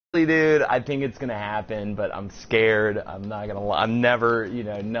dude, I think it's gonna happen, but I'm scared. I'm not gonna lie. I'm never,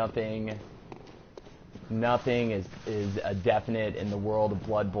 nothing is a definite in the world of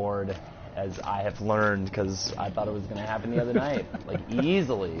Bloodborne, as I have learned, because I thought it was gonna happen the other night. Like,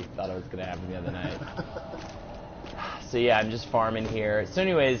 easily thought it was gonna happen the other night. So yeah, I'm just farming here. So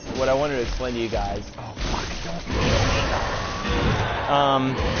anyways, what I wanted to explain to you guys... Oh, fuck,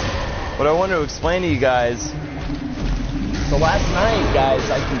 what I wanted to explain to you guys... So last night, guys,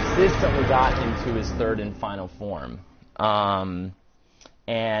 I consistently got into his third and final form.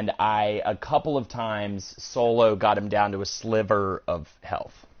 And I, a couple of times, solo got him down to a sliver of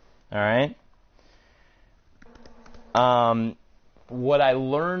health. Alright? What I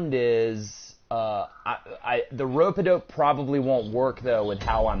learned is... the rope-a-dope probably won't work, though, with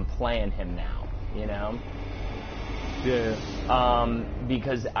how I'm playing him now, Yeah.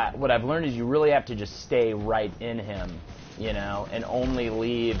 Because what I've learned is you really have to just stay right in him, and only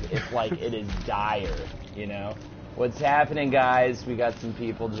leave if, like, it is dire, What's happening, guys? We got some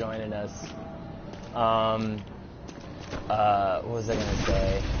people joining us. What was I going to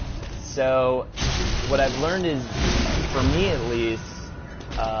say? So, what I've learned is, for me at least,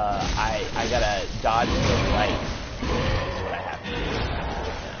 I gotta dodge to the right. Is what I have to do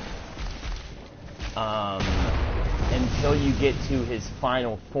with him. Until you get to his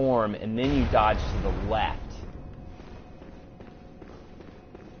final form, and then you dodge to the left.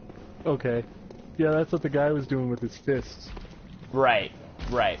 Okay. Yeah, that's what the guy was doing with his fists. Right,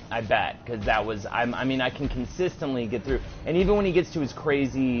 I bet. Because that was, I mean, I can consistently get through. And even when he gets to his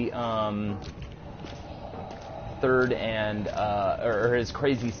crazy, third and, or his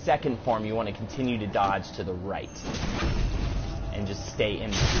crazy second form, you want to continue to dodge to the right. And just stay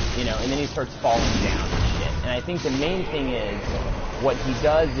in, and then he starts falling down and shit. And I think the main thing is, what he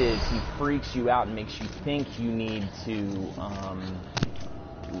does is he freaks you out and makes you think you need to,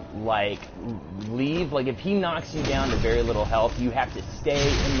 leave. Like, if he knocks you down to very little health, you have to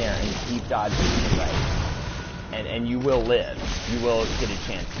stay in there and keep dodging to the right. And you will live. You will get a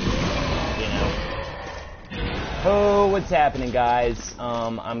chance to live, Oh, what's happening, guys?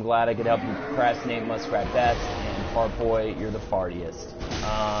 I'm glad I could help you procrastinate, Muskrat Best, and Fart Boy, you're the fartiest.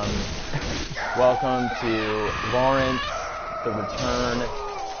 Welcome to Laurence, the Return,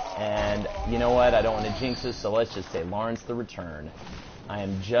 and you know what? I don't want to jinx this, so let's just say Laurence, the Return. I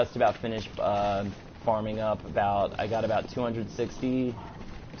am just about finished farming up I got about 260,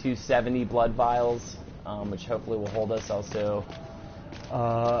 270 blood vials, which hopefully will hold us. Also,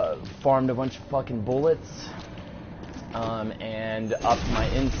 farmed a bunch of fucking bullets. And up my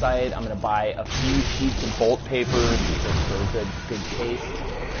insight, I'm going to buy a few sheets of bolt paper just for a good taste.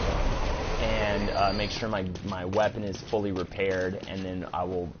 And make sure my weapon is fully repaired, and then I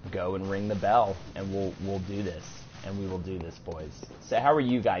will go and ring the bell, and we'll do this. And we will do this, boys. So how are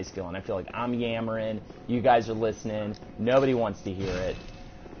you guys feeling? I feel like I'm yammering. You guys are listening. Nobody wants to hear it.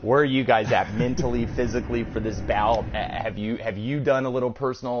 Where are you guys at mentally, physically for this bout? Have you done a little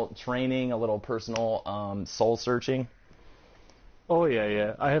personal training, a little personal soul searching? Oh,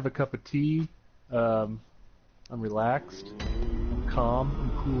 yeah. I have a cup of tea. I'm relaxed. I'm calm.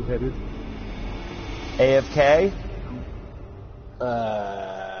 I'm cool-headed. AFK?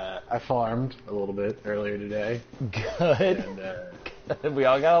 I farmed a little bit earlier today. Good. And, we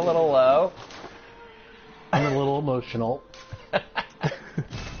all got a little low. I'm a little emotional.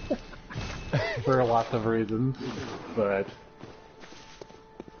 For lots of reasons. But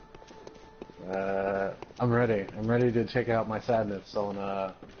I'm ready. I'm ready to take out my sadness on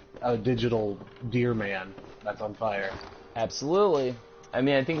a digital deer man that's on fire. Absolutely. I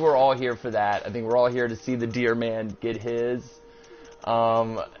mean, I think we're all here for that. I think we're all here to see the deer man get his.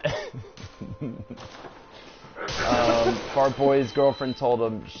 Fart Boy's girlfriend told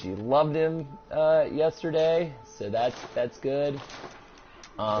him she loved him yesterday, so that's good.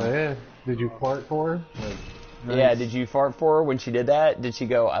 Yeah. Did you fart for her? Nice. Yeah, did you fart for her when she did that? Did she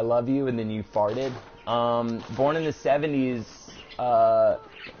go, I love you, and then you farted? Born in the 70s,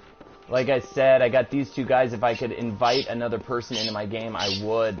 like I said, I got these two guys. If I could invite another person into my game, I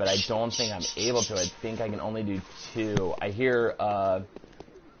would, but I don't think I'm able to. I think I can only do two. I hear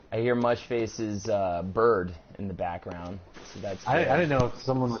Mushface's bird in the background, so that's good. I didn't know if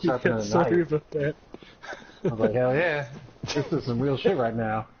someone was sharpening a knife. Sorry about that. I was like, hell yeah, this is some real shit right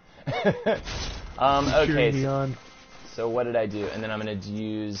now. Okay, me on. so what did I do? And then I'm going to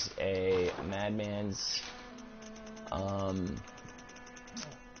use a Madman's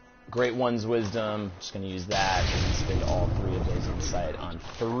Great One's Wisdom. Just going to use that and spend all three of those insight on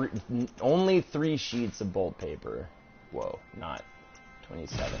only 3 sheets of bolt paper. Whoa, not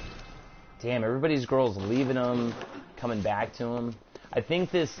 27. Damn, everybody's girls leaving them, coming back to them. I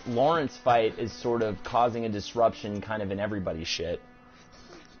think this Laurence fight is sort of causing a disruption kind of in everybody's shit.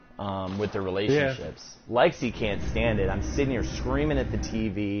 With their relationships. Yeah. Lexi can't stand it. I'm sitting here screaming at the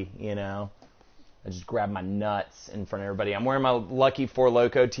TV, you know. I just grabbed my nuts in front of everybody. I'm wearing my Lucky Four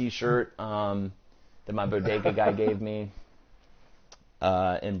Loco t-shirt that my bodega guy gave me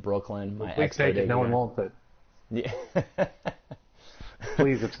in Brooklyn. My ex-bodega guy. No one wants it. Yeah.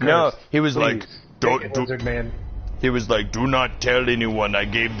 Please, it's cursed. No, he was like, don't, Wizard Man. He was like, do not tell anyone I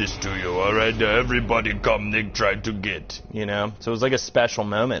gave this to you, alright? Everybody come, Nick tried to get, you know? So it was like a special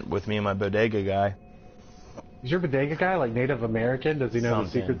moment with me and my bodega guy. Is your bodega guy like Native American? Does he know the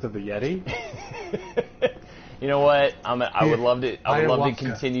secrets of the Yeti? You know what? I would love to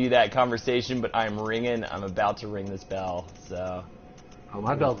continue that conversation, but I'm about to ring this bell, so. Oh,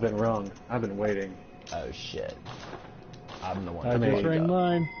 my bell's been rung. I've been waiting. Oh, shit. I'm the one I just rang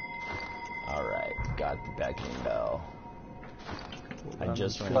mine. Alright, got the beckoning bell. I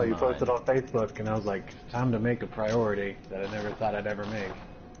just ran mine. You posted on Facebook, and I was like, time to make a priority that I never thought I'd ever make.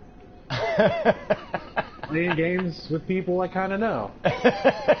 Playing games with people I kind of know.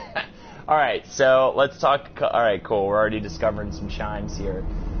 Alright, so let's talk. Alright, cool. We're already discovering some chimes here.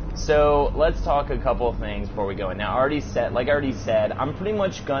 So let's talk a couple of things before we go in. Now, like I already said, I'm pretty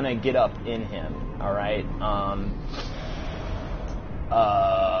much gonna get up in him. Alright?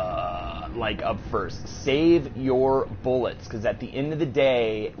 Like up first. Save your bullets, because at the end of the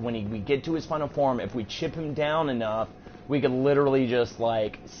day, when we get to his final form, if we chip him down enough, we could literally just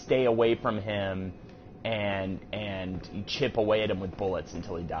like stay away from him and chip away at him with bullets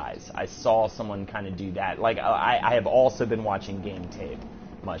until he dies. I saw someone kind of do that. Like I have also been watching game tape,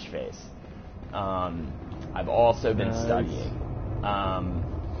 Mushface. I've also been studying.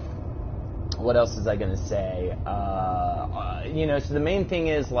 What else was I going to say? You know, so the main thing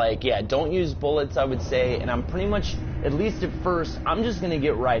is, like, yeah, don't use bullets, I would say, and I'm pretty much, at least at first, I'm just going to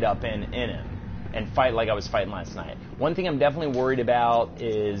get right up in him and fight like I was fighting last night. One thing I'm definitely worried about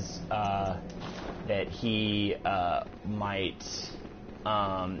is that he might,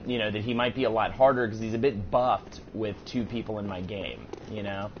 you know, that he might be a lot harder because he's a bit buffed with two people in my game, you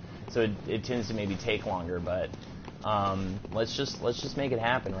know? So it tends to maybe take longer, but... let's just make it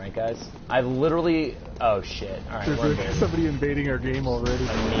happen, right, guys? I literally... Oh, shit. All right, there's somebody invading our game already.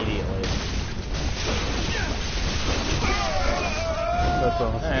 Immediately. That's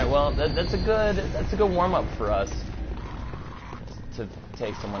awesome. All right, well, that's a good warm-up for us to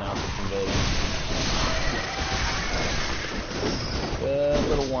take someone out that's invading. Good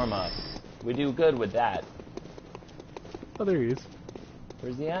little warm-up. We do good with that. Oh, there he is.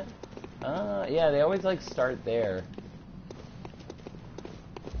 Where's he at? Yeah, they always like start there.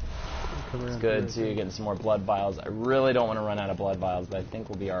 It's good too, getting some more blood vials. I really don't want to run out of blood vials, but I think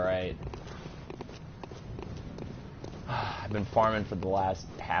we'll be alright. I've been farming for the last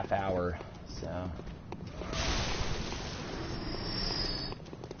half hour, so.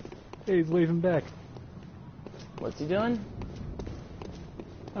 Hey, he's waving back. What's he doing?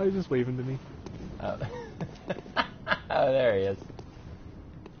 Oh, he's just waving to me. Oh. Oh, there he is.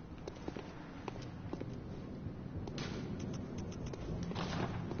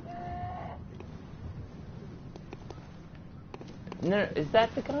 No, is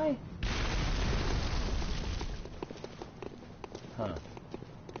that the guy? Huh.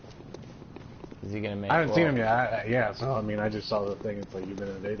 Is he gonna make? I haven't seen him yet. Yeah, so I mean, I just saw the thing. It's like you've been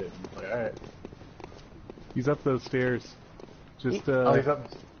invaded. I'm like, all right. He's up those stairs. Just oh, he's up.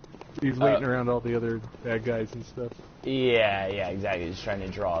 He's waiting around all the other bad guys and stuff. Yeah, exactly. He's trying to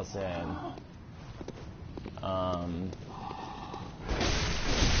draw us in.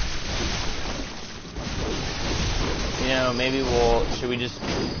 You know, maybe should we just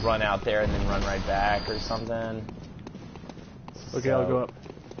run out there and then run right back or something? Okay, I'll go up.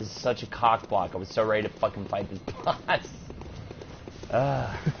 This is such a cock block. I was so ready to fucking fight this boss.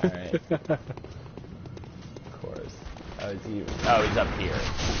 Alright. Of course. Oh, he's up here.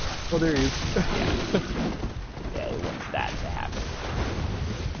 Oh, there he is. Yeah, he wants that to happen.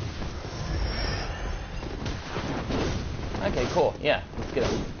 Okay, cool. Yeah, let's get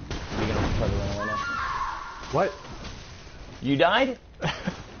him. Are you gonna try to run away now? What? You died?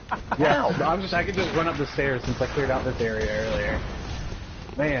 Yeah, I could just run up the stairs since I cleared out this area earlier.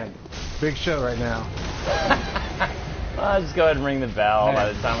 Man, big show right now. Well, I'll just go ahead and ring the bell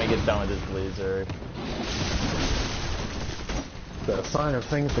by the time we get done with this loser. The sign of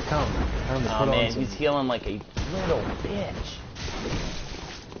things to come. Oh man, he's healing like a little bitch.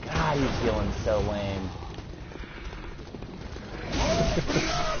 God, he's healing so lame.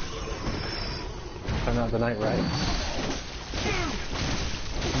 Turn out the night right.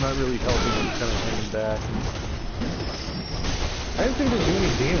 I'm not really helping him, kind of hanging back. I didn't think there'd be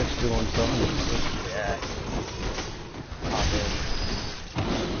any damage to him, so Yeah. Pop in.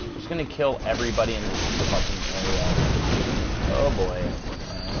 I'm just gonna kill everybody in this fucking area. Oh boy.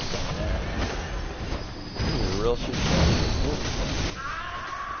 Ooh, real shit.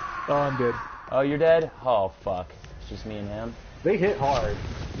 Oh, I'm dead. Oh, you're dead? Oh, fuck. It's just me and him? they hit hard.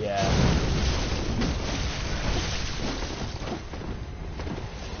 Yeah.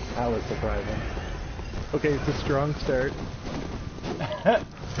 That was surprising. Okay, it's a strong start.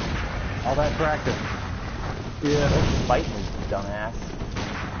 All that practice. Yeah. Fighting this dumbass.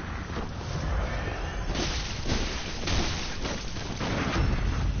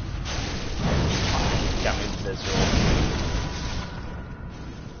 Got me with this roll.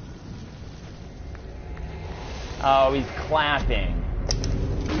 Oh, he's clapping.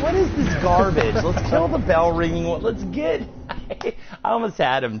 What is this garbage? Let's kill the bell ringing one. Let's get... I almost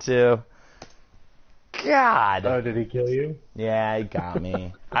had him, too. God. Oh, did he kill you? Yeah, he got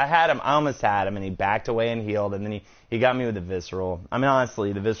me. I almost had him, and he backed away and healed, and then he got me with the visceral. I mean,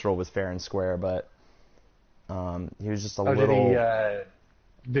 honestly, the visceral was fair and square, but he was just a little...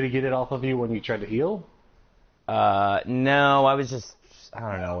 Did he get it off of you when you tried to heal? No, I was just... I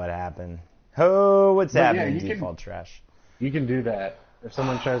don't know what happened. Oh, what's But happening, yeah, default trash? You can do that. If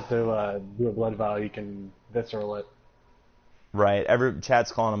someone tries to do a blood vial, you can visceral it. Right, every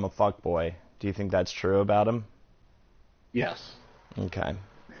chat's calling him a fuckboy. Do you think that's true about him? Yes. Okay.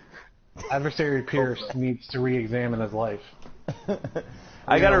 Adversary Pierce needs to re-examine his life.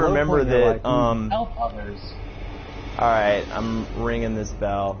 I gotta remember that, help others. Alright, I'm ringing this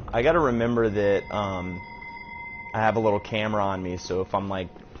bell. I gotta remember that, I have a little camera on me, so if I'm, like,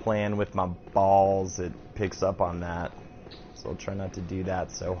 playing with my balls, it picks up on that. So I'll try not to do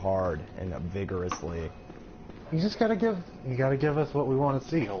that so hard and vigorously. You just gotta give us what we want to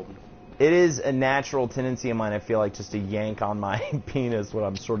see, Holden. It is a natural tendency of mine, I feel like, just to yank on my penis when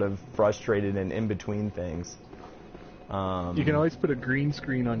I'm sort of frustrated and in between things. You can always put a green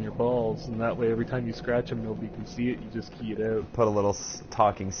screen on your balls, and that way every time you scratch them, nobody can see it. You just key it out. Put a little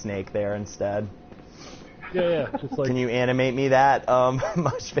talking snake there instead. Yeah, just like... Can you animate me that,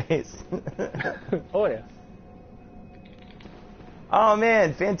 mush face? Oh, yeah. Oh,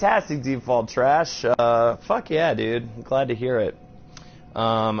 man, fantastic default trash. Fuck yeah, dude. I'm glad to hear it.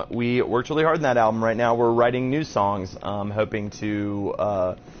 We worked really hard on that album. Right now we're writing new songs, hoping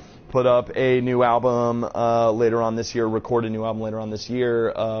to put up a new album later on this year, record a new album later on this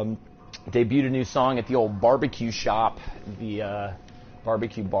year, debuted a new song at the old barbecue shop, the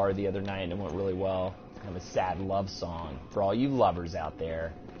barbecue bar the other night, and it went really well. It's kind of a sad love song for all you lovers out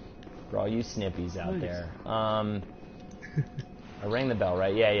there, for all you snippies out there. I rang the bell,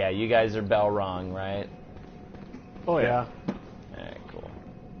 right? Yeah, you guys are bell rung, right? Oh, yeah. Alright, cool.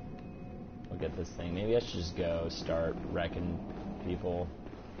 We'll get this thing. Maybe I should just go start wrecking people.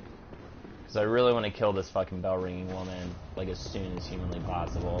 Because I really want to kill this fucking bell ringing woman, like, as soon as humanly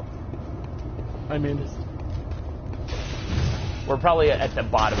possible. I'm in. We're probably at the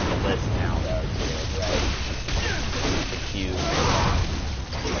bottom of the list now, though, too, right? The queue.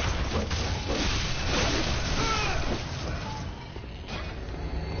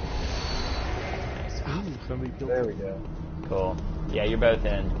 Ooh, somebody killed There we go. Cool. Yeah, you're both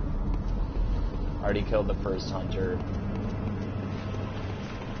in. Already killed the first hunter.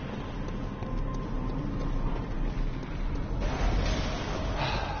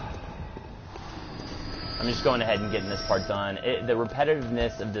 I'm just going ahead and getting this part done. The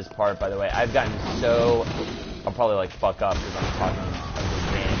repetitiveness of this part, by the way, I've gotten so... I'll probably, like, fuck up because I'm talking a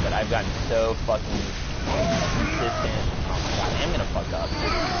big game, but I've gotten so fucking consistent... Oh my god, I am gonna fuck up.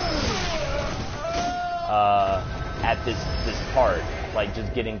 At this part. Like,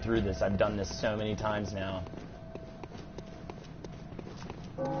 just getting through this. I've done this so many times now.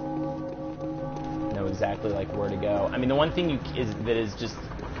 Know exactly, like, where to go. I mean, the one thing that is just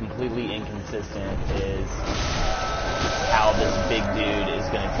completely inconsistent is how this big dude is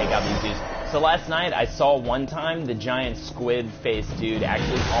going to take out these dudes. So last night, I saw one time the giant squid-faced dude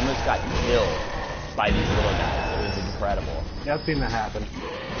actually almost got killed by these little guys. It was incredible. Yeah, I've seen that happen. It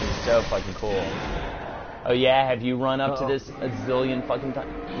was so fucking cool. Oh yeah, have you run up to this a zillion fucking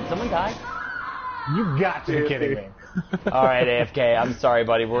times? Did someone die? You got to be kidding me. Alright, AFK, I'm sorry,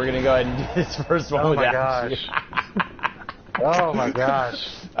 buddy. We're going to go ahead and do this first one without you. Oh my gosh.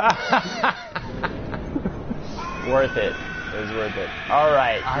 Worth it. It was worth it.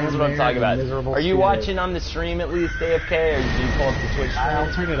 Alright, here's what I'm talking about. Are you watching on the stream at least, AFK, or did you pull up the Twitch stream?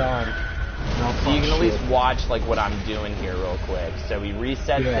 I'll turn it on. So you can at least watch like what I'm doing here real quick. So we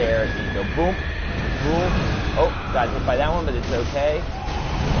reset there, and you go boom, boom. Oh, got hit by that one, but it's okay.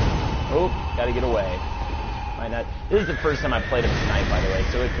 Oh, gotta get away. Might not. This is the first time I played him tonight, by the way,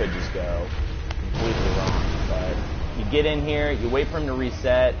 so it could just go completely wrong. But you get in here, you wait for him to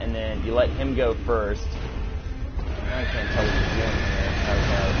reset, and then you let him go first. I can't tell what he's doing here.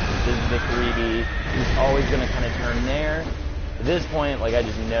 Okay, this is the 3D. He's always going to kind of turn there. At this point, like, I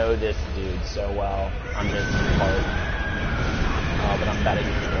just know this dude so well on this part. But I'm about to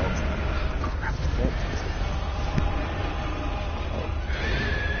get killed.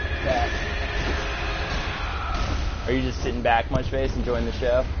 Back. Are you just sitting back, Munchface, enjoying the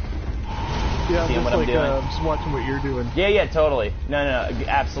show? Yeah, seeing what I'm doing? Just watching what you're doing. Yeah, totally. No,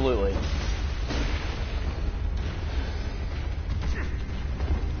 absolutely.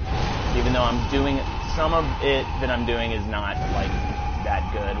 Even though I'm doing some of it that I'm doing is not like that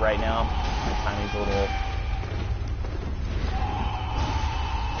good right now. My timing's a little.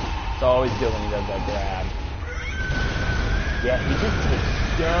 It's always good when he does that grab. Yeah, he just takes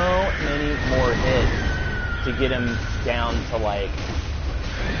so many more hits to get him down to like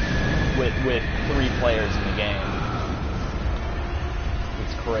with 3 players in the game.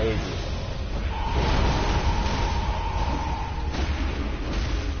 It's crazy.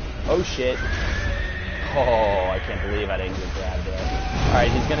 Oh shit. Oh, I can't believe I didn't get grabbed there.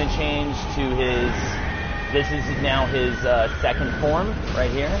 Alright, he's going to change to his... This is now his second form, right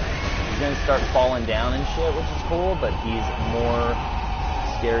here. He's going to start falling down and shit, which is cool, but he's more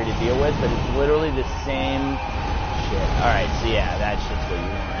scary to deal with, but it's literally the same shit. Alright, so yeah, that shit's what you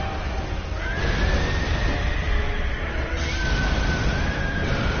want.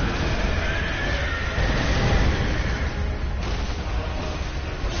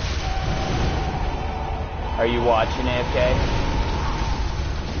 Are you watching AFK?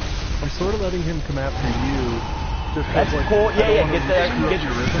 I'm sort of letting him come after you. Just That's like, cool. Yeah,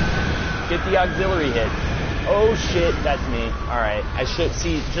 get the auxiliary hit. Oh shit, that's me. Alright, I should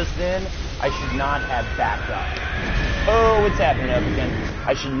see just then I should not have backed up. Oh, what's happening up again?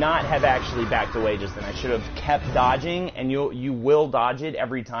 I should not have actually backed away just then. I should have kept dodging, and you will dodge it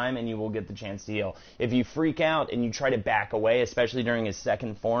every time, and you will get the chance to heal. If you freak out and you try to back away, especially during his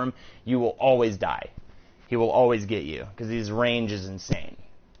second form, you will always die. He will always get you, because his range is insane.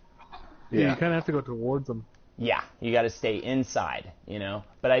 Yeah, you kind of have to go towards him. Yeah, you got to stay inside, you know?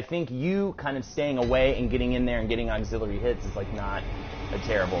 But I think you kind of staying away and getting in there and getting auxiliary hits is, like, not a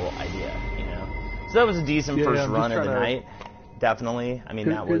terrible idea, you know? So that was a decent first run of the night. Definitely. I mean,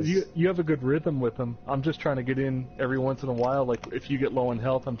 that was... You have a good rhythm with him. I'm just trying to get in every once in a while. Like, if you get low in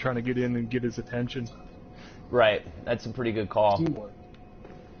health, I'm trying to get in and get his attention. Right. That's a pretty good call.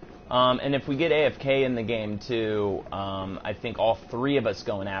 And if we get AFK in the game, too, I think all 3 of us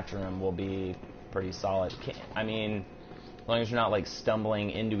going after him will be pretty solid. I mean, as long as you're not, like,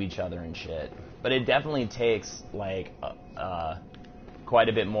 stumbling into each other and shit. But it definitely takes, like, quite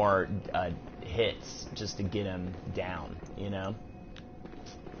a bit more hits just to get him down, you know?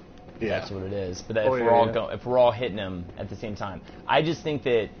 Yeah. That's what it is. But if we're all hitting him at the same time. I just think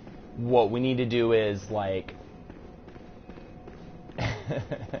that what we need to do is, like...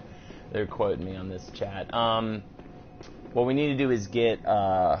 They're quoting me on this chat. What we need to do is get,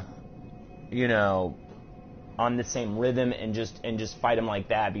 you know, on the same rhythm and just fight him like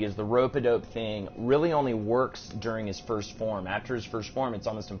that, because the rope-a-dope thing really only works during his first form. After his first form, it's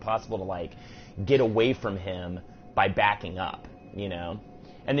almost impossible to, like, get away from him by backing up, you know?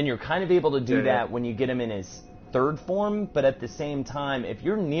 And then you're kind of able to do that when you get him in his third form, but at the same time, if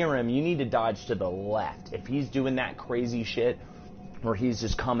you're near him, you need to dodge to the left. If he's doing that crazy shit where he's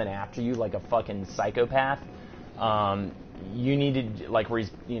just coming after you like a fucking psychopath, you need to, like, where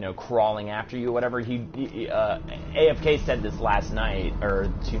he's, you know, crawling after you or whatever. AFK said this last night, or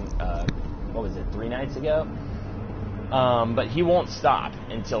what was it, 3 nights ago? But he won't stop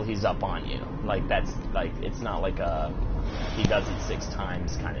until he's up on you. Like, that's, like, it's not like a he does it 6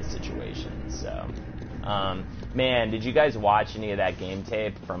 times kind of situation. So, man, did you guys watch any of that game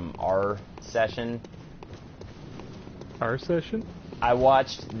tape from our session? Our session? I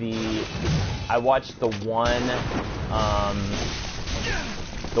watched the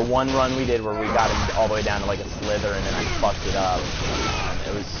one run we did where we got him all the way down to like a slither, and then I fucked it up.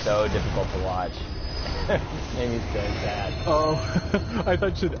 It was so difficult to watch. It made me so sad. Oh, I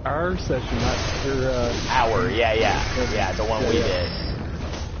thought you said our session, not your... Our, yeah, the one we did.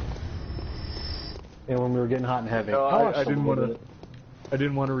 Yeah, when we were getting hot and heavy. No, I didn't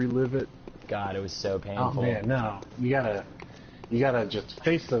want to relive it. God, it was so painful. Oh man, no, you gotta just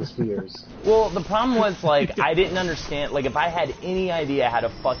face those fears. Well, the problem was, like, I didn't understand, like, if I had any idea how to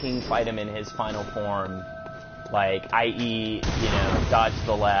fucking fight him in his final form, like, i.e., you know, dodge to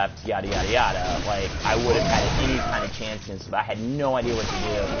the left, yada, yada, yada, like, I would have had any kind of chance against it. I had no idea what to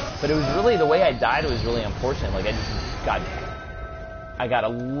do. But it was really, the way I died was really unfortunate. Like, I got a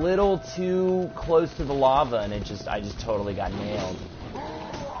little too close to the lava, and I just totally got nailed.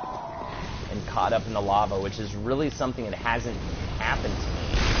 And caught up in the lava, which is really something that hasn't happened to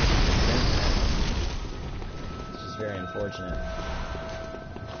me since then. It's just very unfortunate.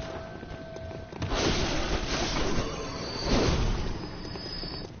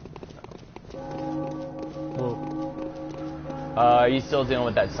 Are you still dealing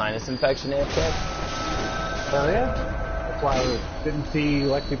with that sinus infection, AFK? Hell yeah. That's why I didn't see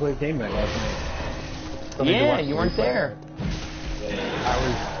Lexi play game night last night. Something Yeah, you weren't there. I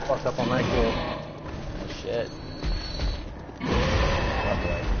was fucked up on night kill. Oh, shit. Oh,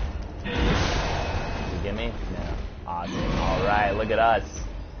 boy. Did you get me? No. Awesome. Alright, look at us.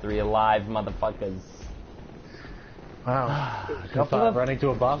 3 alive motherfuckers. Wow. I thought running to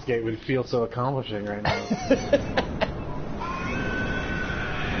a boss gate would feel so accomplishing right now.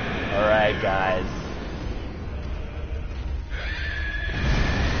 Alright, guys.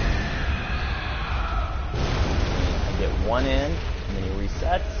 I get one in, and then he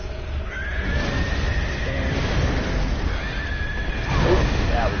resets. Ooh,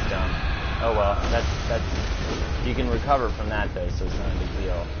 that was dumb. Oh well, that's you can recover from that though, so it's not a big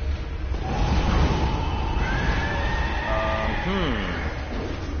deal.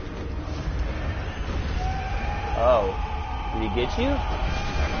 Oh, did he get you?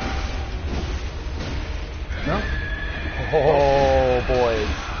 No? Oh,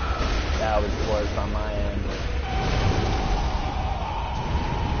 boys. That was close on my end.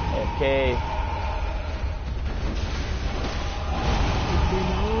 AFK.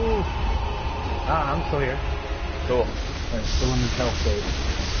 I'm still here. Cool. I'm still in this health state.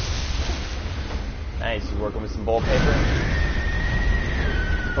 Nice. You working with some bolt paper?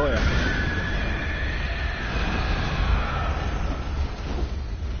 Oh yeah.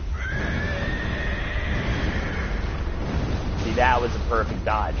 See, that was a perfect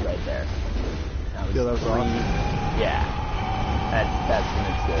dodge right there. That was awesome. Yeah. That's when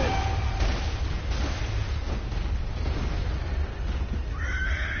it's good.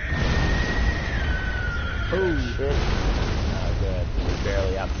 Oh shit. Oh good. Just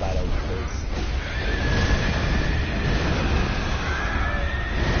barely outside of his face.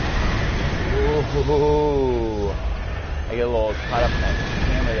 Ooh. I get a little caught up in that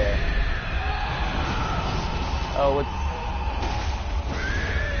camera there. Oh, what's...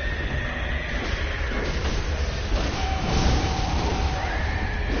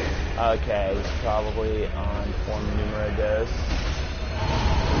 Okay, he's probably on form numero dos.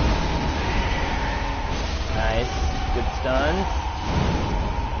 Nice. Good stuns.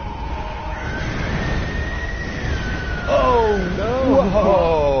 Oh, no!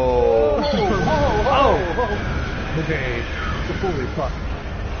 Whoa! Oh! Okay. Holy fuck.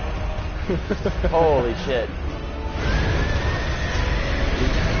 Holy shit.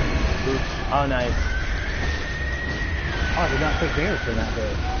 Oops. Oh, nice. Oh, I did not take damage from that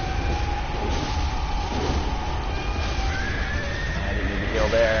hit. I didn't need to heal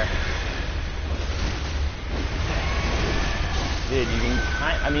there. Dude, you can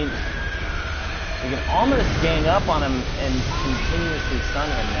almost gang up on him and continuously stun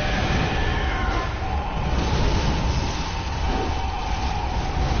him there.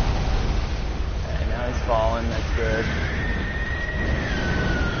 Okay, now he's falling, that's good.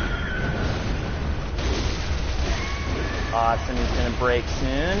 Awesome, he's gonna break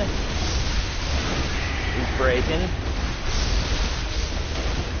soon. He's breaking.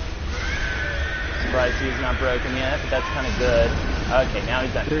 Surprised he's not broken yet, but that's kind of good. Okay, now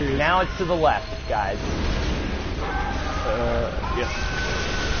he's done. Now it's to the left, guys. Yes.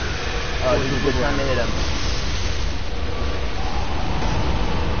 Oh, this is a good time to hit him.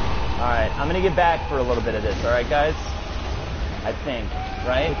 Alright, I'm gonna get back for a little bit of this, alright guys? I think,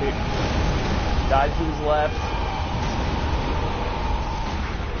 right? Okay. Dodge to his left.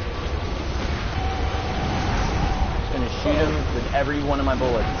 Just gonna shoot him with every one of my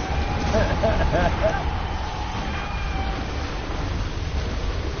bullets.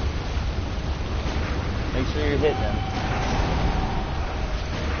 Make sure you're hitting him.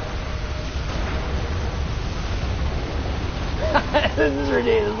 This is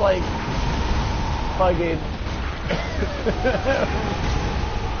ridiculous, like fucking.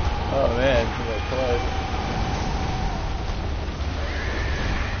 Oh man, so close.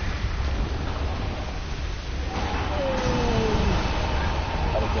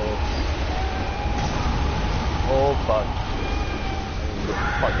 Oh fuck. Get the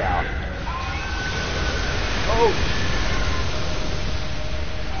fuck out. Oh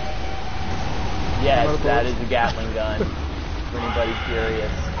Yes, that is a Gatling gun. For anybody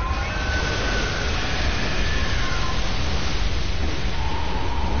curious.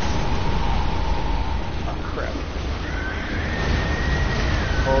 Oh crap!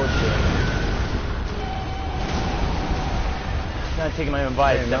 Oh shit! Not taking my own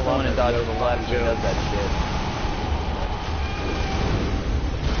advice. Definitely want to dodge to the left when he does that shit.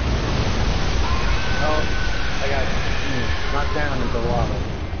 Oh, I got knocked down into the lava.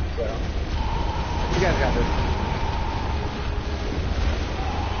 So, you guys got this.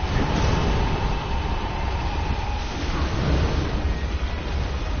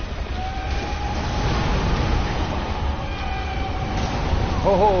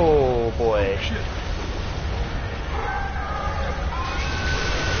 Oh boy. Shit.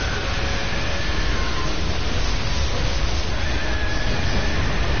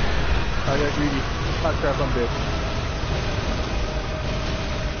 I got greedy. Hot crap, I'm dead.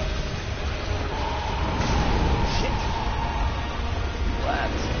 Shit.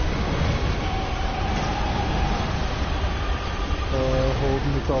 Left.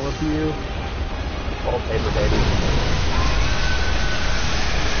 Holding, it's all up to you. Old paper, baby.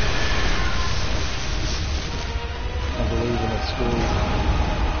 I believe in a screw.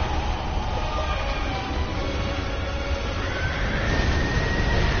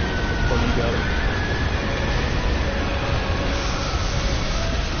 Oh, you got him.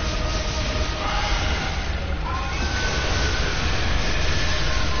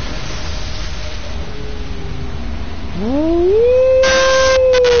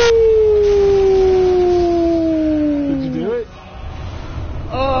 Did you do it?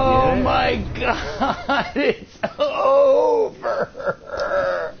 Oh my god, it's over!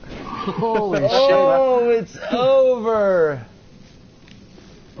 Holy Oh, it's over!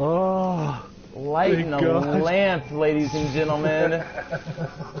 Oh, Lighting a thank God. lamp, ladies and gentlemen.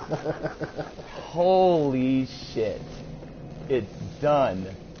 Holy shit. It's done.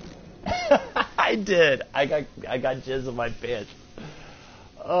 I did. I got jizz on my pants.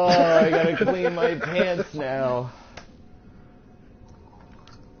 Oh, I gotta clean my pants now.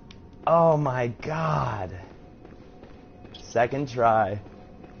 Oh my god. Second try.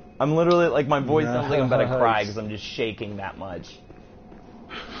 I'm literally, like, my voice sounds like I'm about to cry because I'm just shaking that much.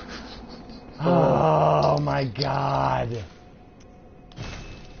 Oh my god.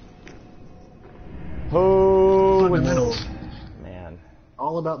 Oh, Fundamentals. man.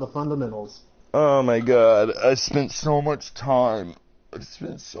 All about the fundamentals. Oh my god, I spent so much time.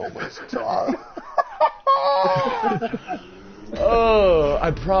 Oh,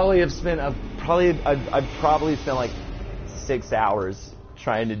 I probably have spent I've probably spent like 6 hours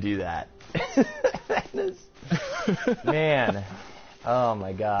trying to do that. Man. Oh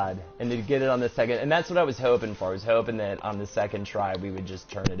my god. And to get it on the second, and that's what I was hoping for. I was hoping that on the second try we would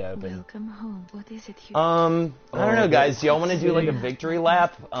just turn it open. Welcome home. What is it here? I don't know, guys. Do y'all want to do like a victory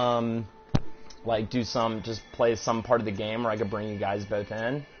lap? Like just play some part of the game where I could bring you guys both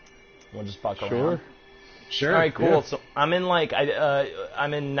in. We'll just fuck around. Sure. All right, cool. Yeah. So I'm in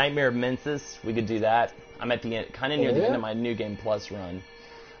I'm in Nightmare of Mensis. We could do that. I'm at the end, kind of near the end of my New Game Plus run.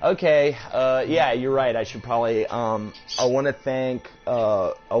 Okay. Yeah, you're right. I should probably. I want to thank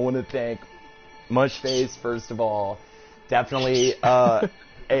Mushface first of all. Definitely.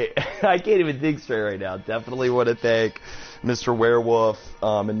 Hey, I can't even think straight right now. Definitely want to thank Mr. Werewolf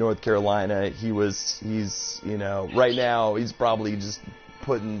in North Carolina. He's right now he's probably just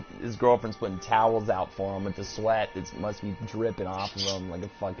his girlfriend's putting towels out for him with the sweat that must be dripping off of him like a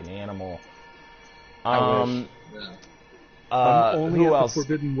fucking animal. I'm only who at else? the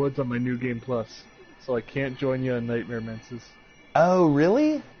Forbidden Woods on my New Game Plus, so I can't join you on Nightmare Menses. Oh,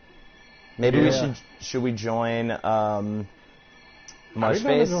 really? Maybe we Yeah. should we join Are we going to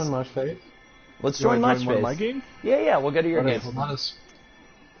Mushface? join Mushface? Let's You join wanna join one of Mushface. my game? Yeah, we'll go to your Okay, game. so let us.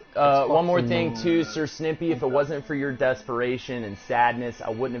 One more thing, too, Sir Snippy. If it wasn't for your desperation and sadness, I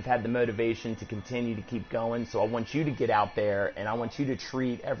wouldn't have had the motivation to continue to keep going. So I want you to get out there, and I want you to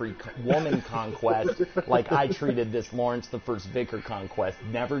treat every woman conquest like I treated this Laurence the First Vicar conquest.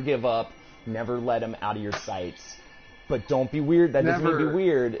 Never give up. Never let him out of your sights. But don't be weird. That doesn't mean be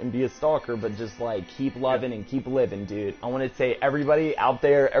weird and be a stalker, but just, like, keep loving and keep living, dude. I want to say, everybody out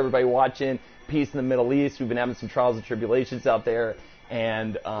there, everybody watching, peace in the Middle East. We've been having some trials and tribulations out there.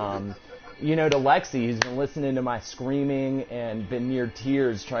 And, to Lexi, who's been listening to my screaming and been near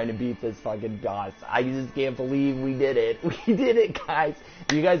tears trying to beat this fucking boss. I just can't believe we did it. We did it, guys.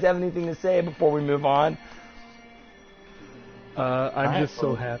 Do you guys have anything to say before we move on? I'm just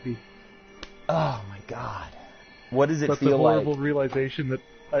so happy. Oh, my God. What does it But feel the horrible like? realization that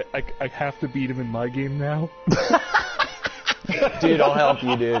I have to beat him in my game now. Dude, I'll help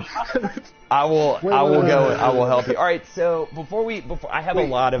you, dude. I will help you. All right, so before I have a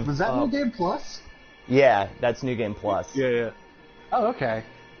lot of. Was that New Game Plus? Yeah, that's New Game Plus. Yeah. Oh, okay.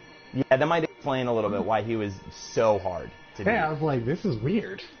 Yeah, that might explain a little bit why he was so hard to beat. Yeah, I was like, this is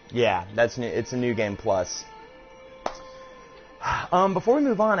weird. Yeah, that's new. It's a New Game Plus. Before we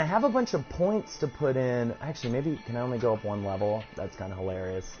move on, I have a bunch of points to put in. Actually, maybe can I only go up one level? That's kind of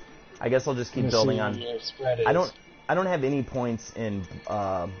hilarious. I guess I'll just keep building on. I don't have any points in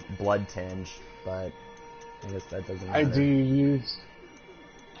Blood Tinge, but I guess that doesn't matter. Do you use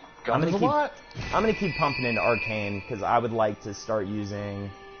guns a lot? I'm gonna keep pumping into Arcane because I would like to start using.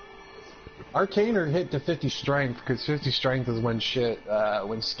 Arcane or hit to 50 strength, because 50 strength is when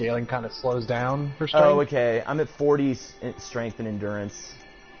when scaling kind of slows down for strength. Oh, okay. I'm at 40 strength and endurance.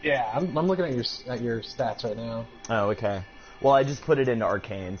 Yeah, I'm looking at your stats right now. Oh, okay. Well, I just put it into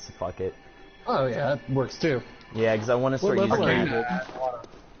Arcane, so fuck it. Oh, yeah, that works too. Yeah, because I want to start using Arcane, that.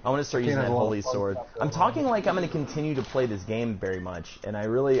 I want to start using that Holy Sword. I'm talking like I'm going to continue to play this game very much, and I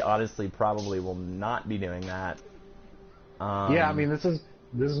really, honestly, probably will not be doing that. Yeah, I mean, this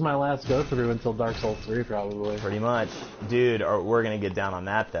is my last go through until Dark Souls 3, probably. Pretty much. Dude, we're going to get down on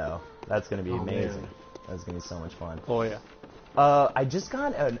that, though. That's going to be amazing. Man. That's going to be so much fun. Oh, yeah. I just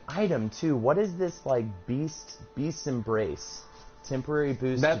got an item, too. What is this, like, Beast's Embrace? Temporary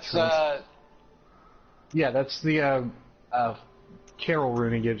boost to yeah, that's the Carol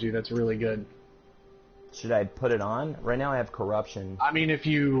rune he gives you. That's really good. Should I put it on? Right now I have Corruption. I mean, if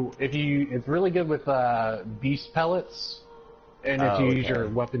you, it's really good with beast pellets, and if you use your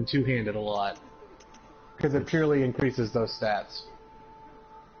weapon two-handed a lot, because it purely increases those stats.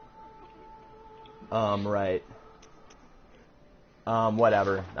 Right.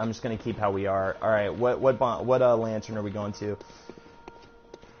 Whatever. I'm just gonna keep how we are. All right. What lantern are we going to?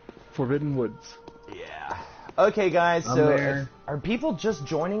 Forbidden Woods. Yeah. Okay, guys. So are people just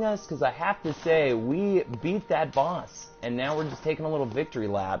joining us? Because I have to say we beat that boss, and now we're just taking a little victory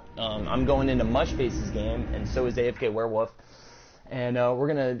lap. I'm going into Mushface's game, and so is AFK Werewolf, and we're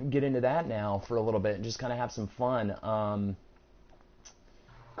gonna get into that now for a little bit and just kind of have some fun.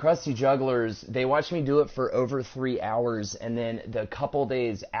 Krusty Jugglers, they watched me do it for over 3 hours, and then the couple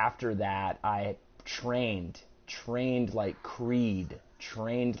days after that, I trained like Creed,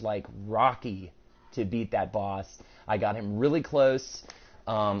 trained like Rocky to beat that boss. I got him really close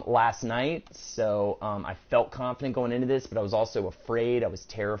last night, so I felt confident going into this, but I was also afraid, I was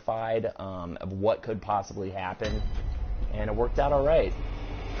terrified of what could possibly happen, and it worked out all right.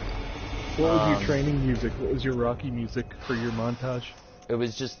 What was your training music? What was your Rocky music for your montage? It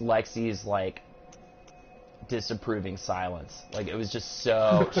was just Lexi's, like, disapproving silence. Like, it was just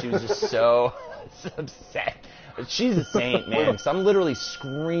so, she was just so upset. She's a saint, man, because I'm literally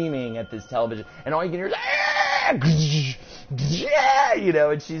screaming at this television, and all you can hear is, yeah, you know,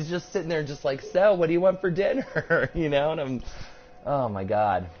 and she's just sitting there just like, so, what do you want for dinner? You know, and I'm, oh my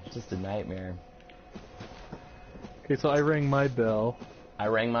god, just a nightmare. Okay, so I rang my bell.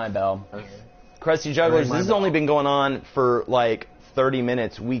 Krusty Jugglers, this has only been going on for, like, 30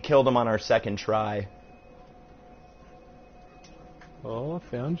 minutes. We killed him on our second try. Oh, I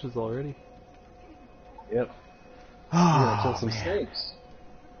found you already. Yep. Oh, some snakes.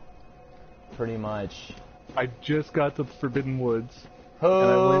 Pretty much. I just got to the Forbidden Woods. Oh,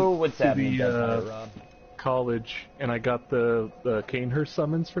 and I went what's to happening? the college, and I got the Canehurst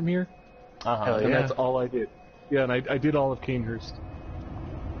summons from here. And that's all I did. Yeah, and I did all of Canehurst.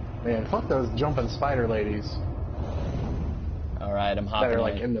 Man, fuck those jumping spider ladies. Alright, I'm hopping that are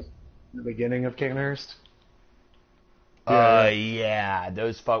like in the beginning of Canehurst. Yeah,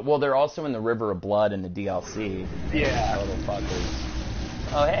 those fuck. Well, they're also in the River of Blood in the DLC. Yeah. Little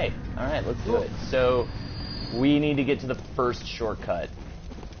fuckers. Oh, hey. Alright, let's do it. So, we need to get to the first shortcut.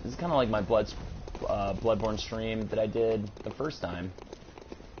 This is kind of like my Bloodborne stream that I did the first time.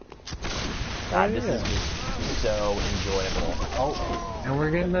 God, this is just so enjoyable. Oh, and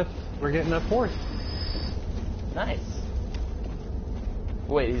we're getting a fourth. Nice.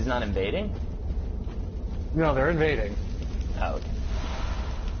 Wait, he's not invading? No, they're invading. Oh, okay.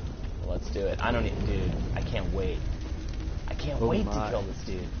 Well, let's do it. I don't need, dude. I can't wait. I can't wait to kill this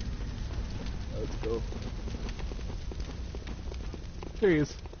dude. Let's go. There he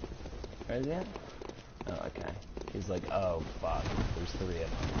is. Where is he at? Oh, okay. He's like, oh, fuck. There's 3 of them.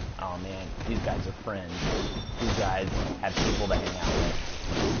 Oh, man. These guys are friends. These guys have people to hang out with.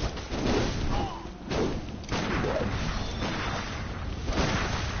 Good.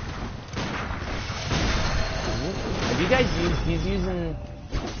 Have you guys used, he's using,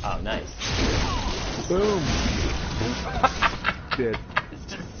 oh, nice. Boom. Dead. It's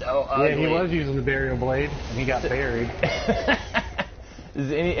So ugly. Yeah, he was using the burial blade, and he got buried. Have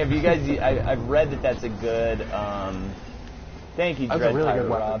you guys? I've read that that's a good. Thank you, That's a really good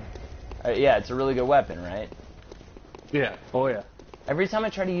weapon. Yeah, it's a really good weapon, right? Yeah. Oh yeah. Every time I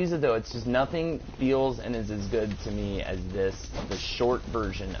try to use it, though, it's just nothing feels and is as good to me as this, the short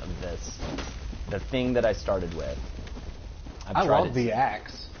version of this, the thing that I started with. I love the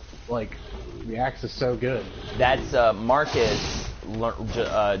axe. Like, the axe is so good. That's Marcus just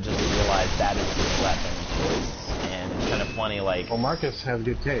realized that is his weapon choice, and it's kind of funny. Like, well, Marcus has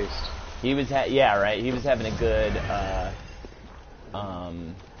good taste. He was, yeah, right. He was having a good.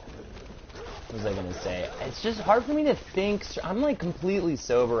 What was I gonna say? It's just hard for me to think. I'm like completely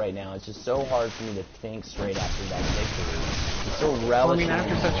sober right now. It's just so hard for me to think straight after that victory. It's so relishing. Well, I mean,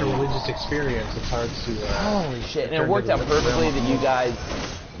 after such a religious experience, it's hard to. Holy shit! And it worked out perfectly that you guys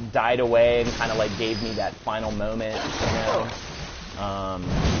died away and kind of like gave me that final moment, you know,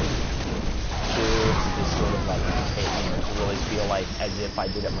 to just sort of like take me, or to really feel like as if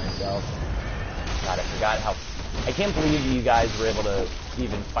I did it myself. God, I forgot how. I can't believe you guys were able to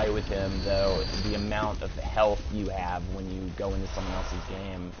even fight with him, though. The amount of health you have when you go into someone else's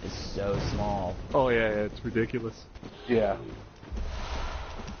game is so small. Oh yeah, it's ridiculous. Yeah.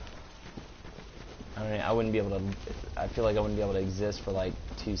 I mean, I wouldn't be able to. I feel like I wouldn't be able to exist for like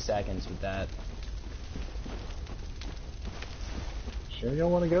 2 seconds with that. Sure you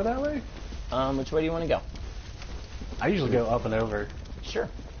don't want to go that way? Which way do you want to go? I usually go up and over. Sure.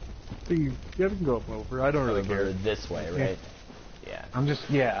 Yeah, we can go up and over. I don't really care. This way, right? Yeah. I'm just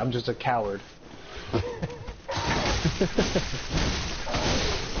a coward.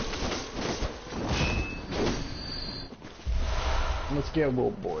 Let's get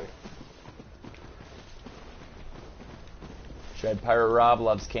little boy. Shred Pirate Rob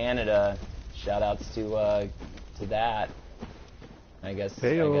loves Canada. Shout outs to that. I guess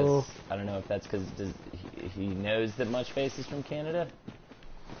I don't know if that's because he knows that Muchface is from Canada.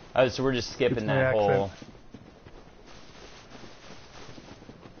 Oh, so we're just skipping that whole.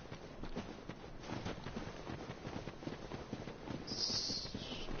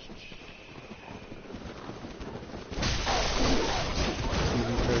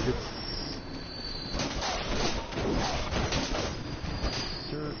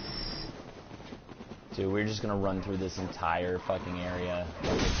 Dude, we're just gonna run through this entire fucking area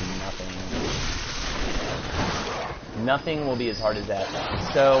like it's nothing. Nothing will be as hard as that.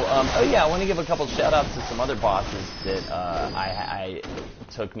 So, oh yeah, I want to give a couple shout-outs to some other bosses that I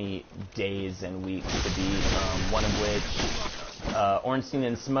took me days and weeks to beat. One of which, Ornstein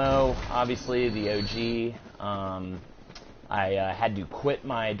and Smo, obviously the OG. I had to quit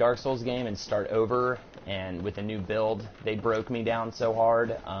my Dark Souls game and start over, and with a new build, they broke me down so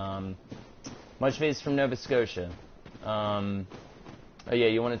hard. Muchface from Nova Scotia. Oh yeah,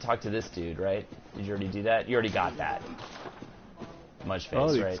 you want to talk to this dude, right? Did you already do that? You already got that.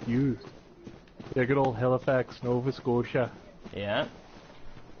 Muchface, right? Excuse. Yeah, good old Halifax, Nova Scotia. Yeah?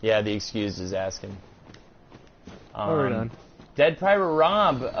 Yeah, the excuse is asking. Right on. Dead Pirate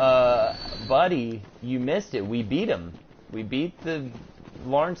Rob, buddy, you missed it. We beat him. We beat the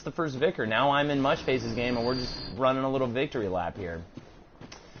Laurence the First Vicar. Now I'm in Muchface's game, and we're just running a little victory lap here.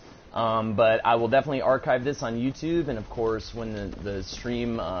 But I will definitely archive this on YouTube, and of course, when the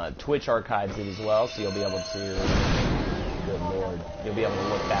stream, Twitch archives it as well, so you'll be able to, good lord, you'll be able to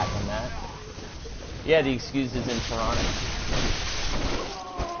look back on that. Yeah, the excuse is in Toronto.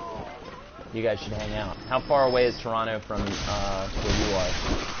 You guys should hang out. How far away is Toronto from where you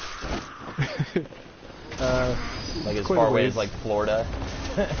are? Like as far away as like Florida?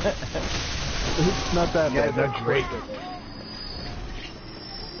 It's not that bad. That's great.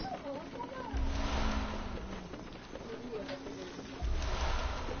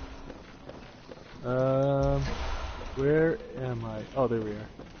 Where am I? Oh, there we are.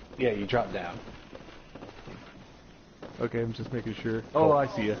 Yeah, you dropped down. Okay, I'm just making sure. Oh, I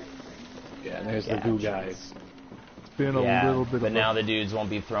see you. Yeah, there's the goo guys. It's been a little bit but now the dudes won't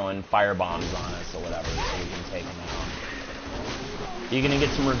be throwing fire bombs on us or whatever, so we can take them out. You gonna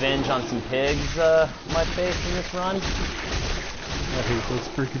get some revenge on some pigs, Muchface, in this run? I hate those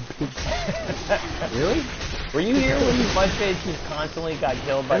freaking pigs. Really? Were you here when Muchface just constantly got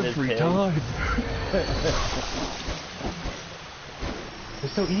killed by this pig? Every time.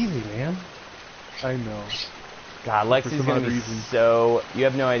 It's so easy, man. I know. God, Lexi's gonna be so... You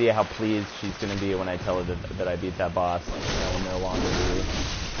have no idea how pleased she's gonna be when I tell her that I beat that boss. I will no longer be.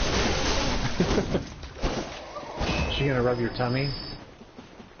 Is she gonna rub your tummy?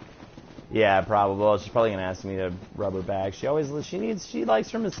 Yeah, probably. Well, she's probably gonna ask me to rub her back. She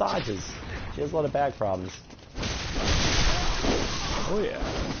likes her massages. She has a lot of back problems. Oh yeah.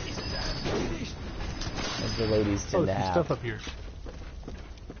 the ladies tend to some have. stuff up here.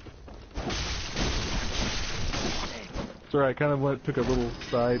 Sorry, I kind of took a little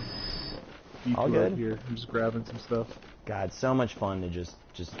side All detour good. here. I'm just grabbing some stuff. God, so much fun to just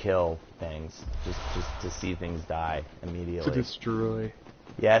kill things, just to see things die immediately. To destroy.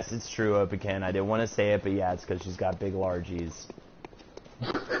 Yes, it's true, Opaken. I didn't want to say it, but yeah, it's because she's got big largies.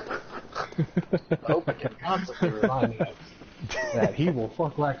 Opaken constantly remind me that he will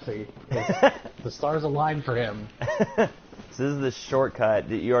fuck Lexi. The stars align for him. So this is the shortcut.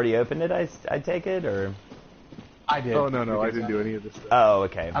 You already opened it, I take it, or? I did. Oh, no, I didn't do any of this stuff. Oh,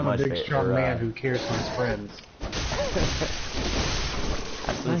 okay. I'm a big, strong man who cares for his friends.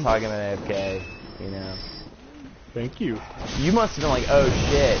 That's what I'm talking about, AFK, you know. Thank you. You must have been like, oh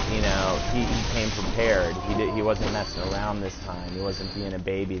shit, you know, he came prepared. He wasn't messing around this time. He wasn't being a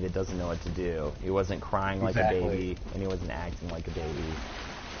baby that doesn't know what to do. He wasn't crying like a baby, and he wasn't acting like a baby.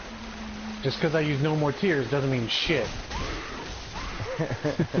 Just because I use no more tears doesn't mean shit.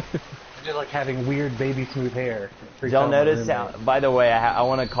 Just like having weird baby smooth hair. Y'all notice how, by the way, I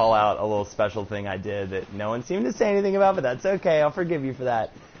want to call out a little special thing I did that no one seemed to say anything about, but that's okay. I'll forgive you for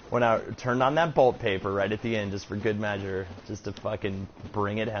that. When I turned on that bolt paper right at the end, just for good measure, just to fucking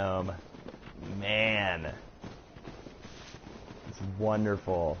bring it home. Man. It's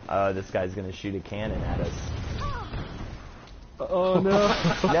wonderful. Oh, this guy's going to shoot a cannon at us. Oh, no.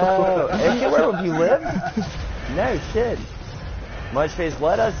 No. Hey, where have you lived? No, shit. Muchface,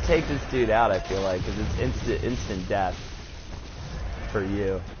 let us take this dude out, I feel like, because it's instant death for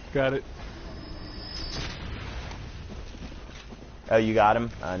you. Got it. Oh, you got him?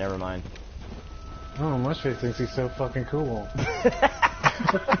 Never mind. Oh, Mushface thinks he's so fucking cool.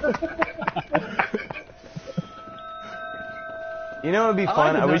 You know what would be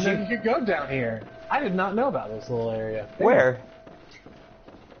fun? I wish you could go down here. I did not know about this little area. Where?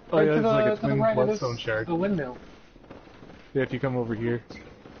 Oh, yeah, it's like a twin right bloodstone shard. The windmill. Yeah, if you come over here.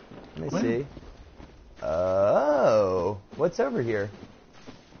 Let me see. Oh, what's over here?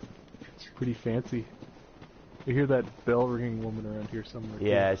 It's pretty fancy. I hear that bell ringing woman around here somewhere.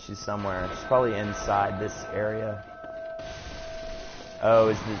 Yeah, she's somewhere. She's probably inside this area. Oh,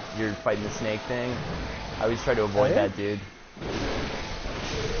 you're fighting the snake thing? I always try to avoid that dude.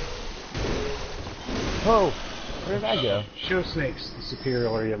 Oh, where did I go? Show snakes the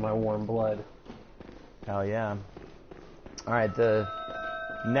superiority of my warm blood. Hell yeah. Alright, the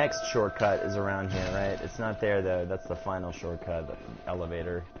next shortcut is around here, right? It's not there, though. That's the final shortcut, the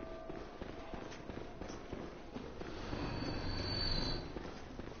elevator.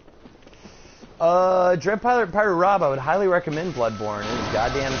 Dread Pirate Rob, I would highly recommend Bloodborne. It is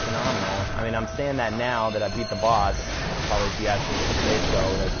goddamn phenomenal. I mean, I'm saying that now that I beat the boss. Probably if you asked me 6 days ago,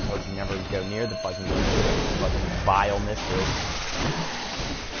 I suppose you never go near the fucking vile mistress.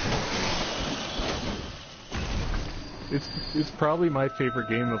 It's probably my favorite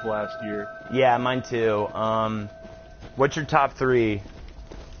game of last year. Yeah, mine too. What's your top 3?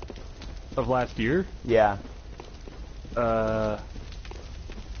 Of last year? Yeah.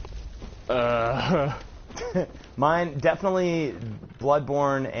 Mine, definitely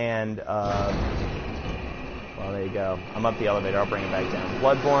Bloodborne and, well, there you go. I'm up the elevator. I'll bring it back down.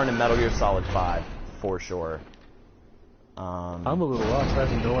 Bloodborne and Metal Gear Solid 5, for sure. I'm a little lost. I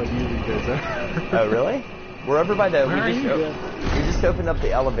have no idea what you guys are. Oh, really? We're over by the... You just opened up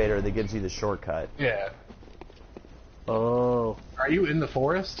the elevator that gives you the shortcut. Yeah. Oh. Are you in the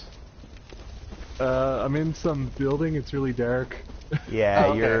forest? I'm in some building. It's really dark. Yeah,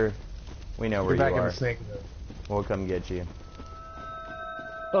 oh, okay. We know where You're back you are. in the snake mode. We'll come get you.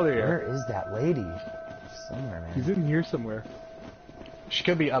 Oh, there you Where are. is that lady? Somewhere, man. She's in here somewhere. She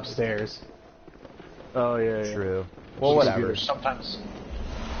could be upstairs. Oh, yeah. True. Well, whatever. Sometimes.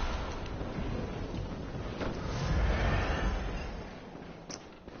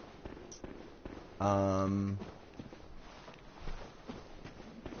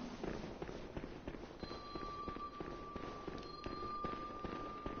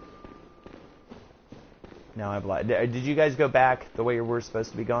 No, I've lied. Did you guys go back the way you were supposed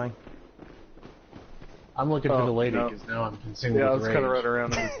to be going? I'm looking for the lady because now I'm consumed with I was rage. kind of running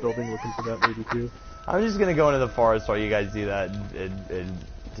around in this building looking for that lady too. I'm just gonna go into the forest while you guys do that and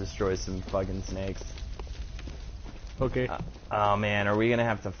destroy some fucking snakes. Okay. Oh man, are we gonna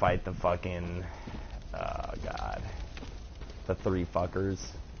have to fight the fucking... Oh god. The 3 fuckers.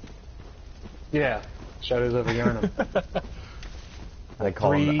 Yeah. Shadows over Yarnum. I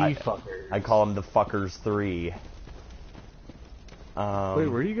call them, fuckers. I call them the fuckers 3. Wait,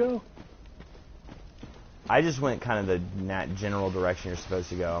 where do you go? I just went kind of the general direction you're supposed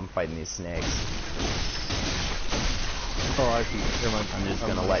to go. I'm fighting these snakes. Oh, I see. Never mind. I'm just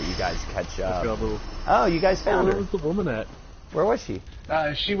gonna let you guys catch up. Little... Oh, you guys found her. Where was the woman at? Where was she?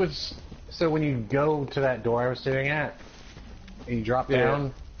 She was... So when you go to that door I was sitting at, and you drop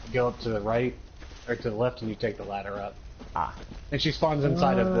down, you go up to the right, or to the left, and you take the ladder up. Ah. And she spawns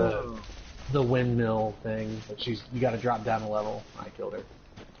inside of the windmill thing, but you gotta drop down a level. I killed her.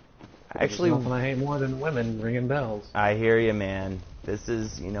 Actually, there's nothing I hate more than women ringing bells. I hear you, man. This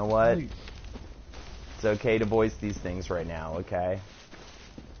is, you know what? It's okay to voice these things right now, okay?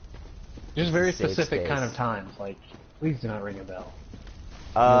 Just very Safe specific space. kind of times, like, please do not ring a bell.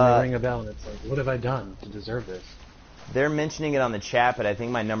 When they ring a bell, and it's like, what have I done to deserve this? They're mentioning it on the chat, but I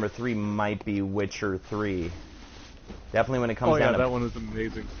think my number 3 might be Witcher 3. Definitely when it comes down to... that one is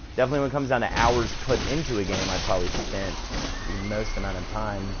amazing. Definitely when it comes down to hours put into a game, I probably spent the most amount of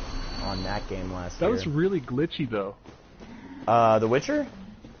time on that game last year. That was really glitchy, though. The Witcher?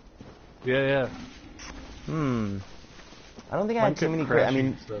 Yeah. I don't think I had too many... I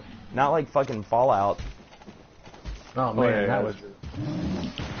mean, stuff. not like fucking Fallout. Oh man, that was...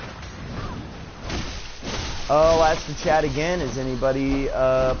 Oh, ask the chat again. Is anybody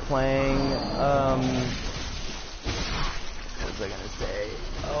playing... what was I gonna say?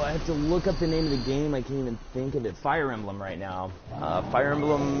 Oh, I have to look up the name of the game. I can't even think of it. Fire Emblem right now. Fire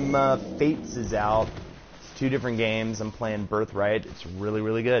Emblem Fates is out. It's 2 different games. I'm playing Birthright. It's really,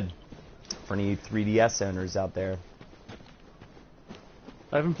 really good. For any 3DS owners out there.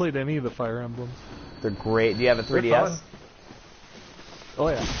 I haven't played any of the Fire Emblems. They're great. Do you have a 3DS? Oh,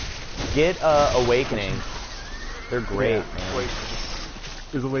 yeah. Get Awakening. They're great, man. Wait.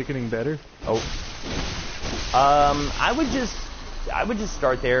 Is Awakening better? Oh. I would just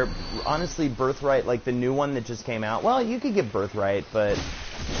start there. Honestly, Birthright, like the new one that just came out. Well, you could get Birthright, but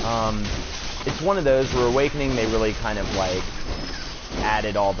it's one of those where Awakening, they really kind of like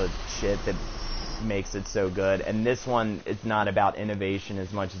added all the shit that makes it so good. And this one, it's not about innovation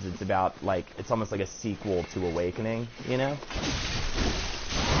as much as it's about like it's almost like a sequel to Awakening, you know?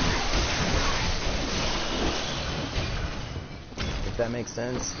 If that makes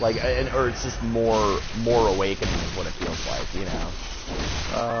sense, like, or it's just more Awakening is what it feels like, you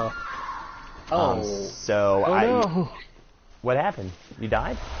know. No. What happened? You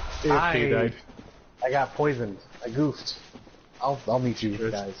died? AFK died. I got poisoned. I goofed. I'll meet you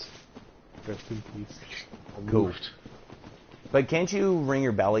guys. Rest in peace. I Cool. goofed. But can't you ring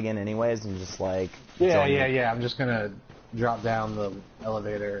your bell again anyways and just like... Yeah. I'm just gonna drop down the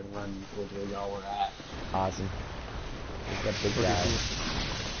elevator and run towards where y'all were at. Awesome. That big guy.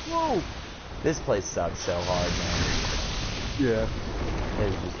 Whoa! This place sucks so hard, man. Yeah.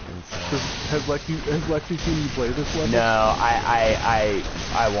 It's just insane. Has Lexi seen you play this level? No, I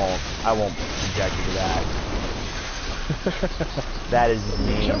won't subject you to that. That is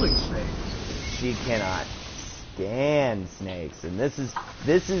mean. Killing snakes. She cannot stand snakes, and this is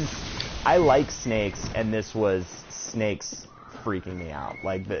I like snakes, and this was snakes freaking me out.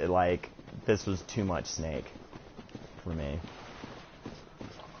 Like this was too much snake for me.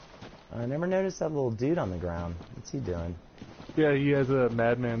 I never noticed that little dude on the ground. What's he doing? Yeah, he has a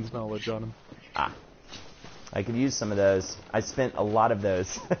madman's knowledge on him. Ah, I could use some of those. I spent a lot of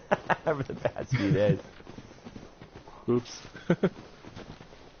those over the past few days. Oops.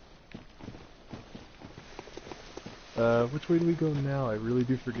 Which way do we go now? I really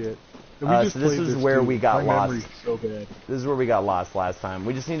do forget. So this is where we got My lost. memory's so bad. This is where we got lost last time.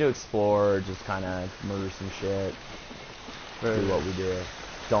 We just need to explore, just kind of murder some shit, do what we do.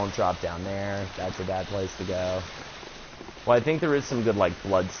 Don't drop down there. That's a bad place to go. Well, I think there is some good, like,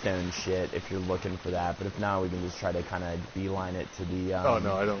 bloodstone shit if you're looking for that, but if not, we can just try to kind of beeline it to the, Oh,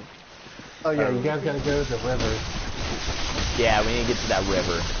 no, I don't. Oh yeah, you guys gotta go to the river. Yeah, we need to get to that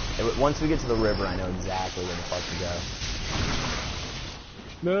river. Once we get to the river, I know exactly where the fuck to go.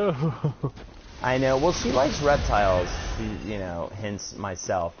 No. I know. Well, she likes reptiles. She, hence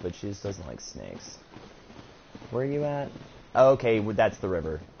myself, but she just doesn't like snakes. Where are you at? Oh, okay, that's the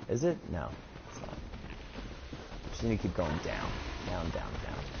river. Is it? No, it's not. Just need to keep going down.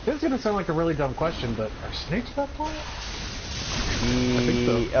 This is gonna sound like a really dumb question, but are snakes reptiles? I think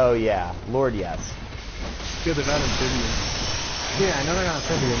so. Oh, yeah. Lord, yes. Yeah, they're not amphibians. Yeah, I know they're not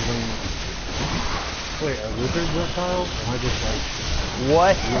amphibians. Wait, are lizards reptiles? Am I just like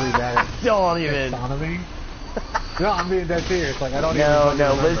What? really bad at Don't even. taxonomy? No, I'm being dead serious. Like I don't even. No,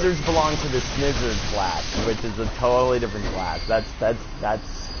 remember. lizards belong to the snizard class, which is a totally different class.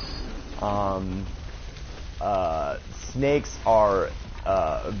 Snakes are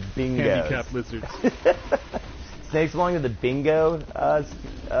bingos. Handicapped lizards. Snakes belong to the bingo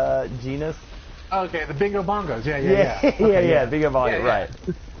genus. Okay, the bingo bongos. Yeah. Yeah, Okay, bingo bongo, Yeah. right.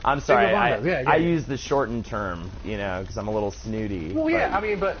 I'm sorry. Yeah, I use the shortened term, you know, because I'm a little snooty. Well, yeah.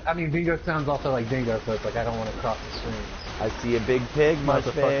 I mean, dingo sounds also like dingo, so it's like I don't want to cross the streams. I see a big pig, Not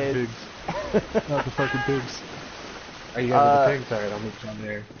the fucking Mushface. pigs. Not the fucking pigs. Are you guys the pigs? Alright, I'll meet you on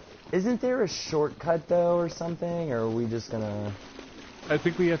there. Isn't there a shortcut though, or something? Or are we just gonna? I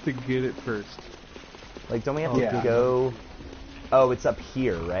think we have to get it first. Like, don't we have to go? Oh, it's up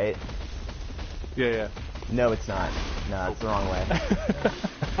here, right? Yeah. No, it's not. No, it's the wrong way.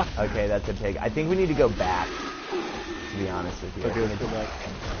 Okay, that's a pig. I think we need to go back, to be honest with you. Okay, let's go back.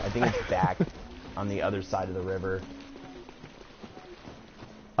 I think it's back on the other side of the river.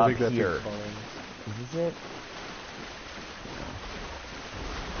 I Up think that's here. fine. Is this it?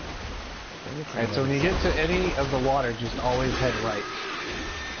 Alright, so when you get to any of the water, just always head right.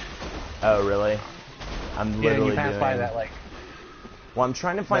 Oh, really? I'm literally Yeah, you pass doing... by that, like, Well, I'm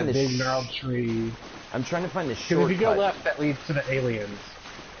trying to find that the... big gnarled tree. I'm trying to find the Because shortcut. if you go left, that leads to the aliens.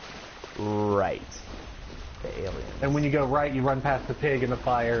 Right. The aliens. And when you go right, you run past the pig and the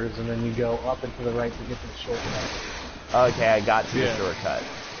fires, and then you go up and to the right to get to the shortcut. Okay, I got to the shortcut.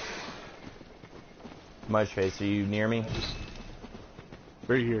 Mushface, are you near me?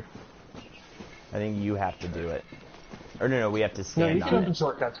 Right here. I think you have to do it. Or no, we have to No, stand you can on open it.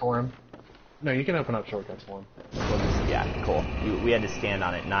 shortcuts for him. No, you can open up shortcuts for him. We'll just, yeah, cool. We had to stand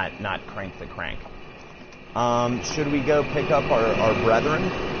on it, not crank the crank. Should we go pick up our brethren?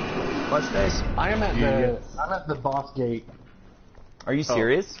 Mushface? I'm at the boss gate. Are you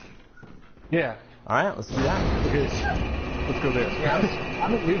serious? Yeah. Alright, let's do that. Let's go there. Yeah,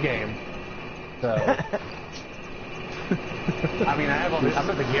 I'm at new game. So I mean, I'm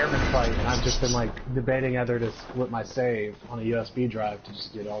at the Gearman fight, and I've just been like debating whether to split my save on a USB drive to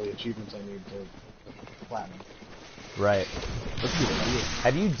just get all the achievements I need to platinum. Right. Let's do that.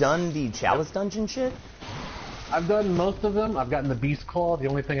 Have you done the Chalice Dungeon shit? I've done most of them. I've gotten the Beast Claw. The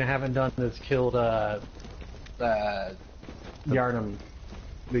only thing I haven't done is killed Yarnum, the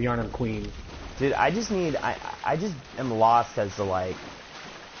Yarnum Queen. Dude, I just am lost as to like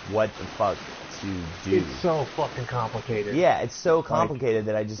what the fuck to do. It's so fucking complicated. Yeah, it's so complicated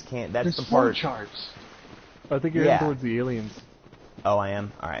that I just can't. That's the part. charts. I think you're heading towards the aliens. Oh, I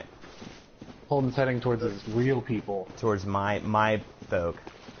am. All right. Holden's heading towards his real people. Towards my folk.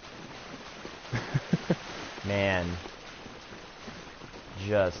 Man,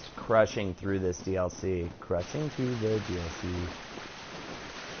 just crushing through this DLC. Crushing through the DLC.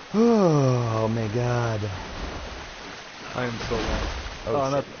 Oh my god. I am so lost. Oh,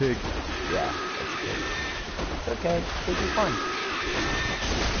 not the pig. Yeah, that's good. It's okay. Pigs are fun.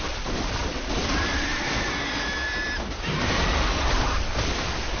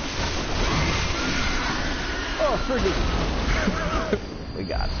 Oh, friggin'. We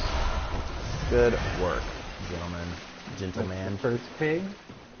got it. Good work, gentlemen. First pig.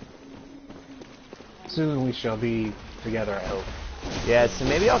 Soon we shall be together, I hope. Yeah, so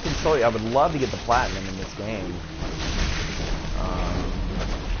maybe I'll control you. I would love to get the platinum in this game.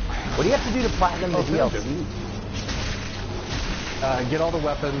 What do you have to do to platinum the DLC? Get all the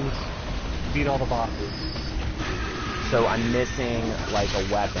weapons, beat all the bosses. So I'm missing like a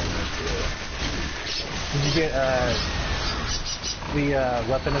weapon or two. Did you get the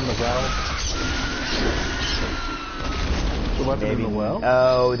weapon in the well? The weapon in the well?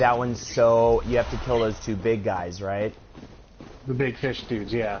 Oh, that one's so... You have to kill those two big guys, right? The big fish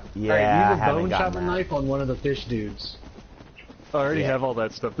dudes, yeah. Yeah, Alright, I use a haven't bone gotten chopper that. knife on one of the fish dudes. I already have all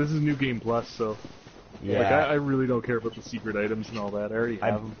that stuff. This is New Game Plus, so... Yeah. Like, I really don't care about the secret items and all that. I already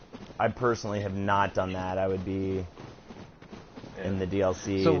have them. I personally have not done that. I would be in the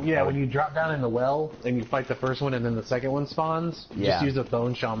DLC. So, yeah, when you drop down in the well and you fight the first one and then the second one spawns, just use a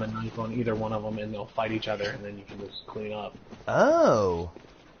bone shaman knife on either one of them and they'll fight each other and then you can just clean up. Oh.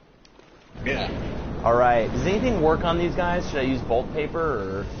 Yeah. Alright. Does anything work on these guys? Should I use bolt paper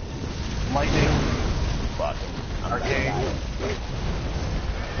or... Lightning. Fuck. Arcane.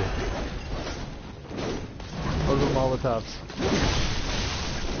 Those are Molotovs.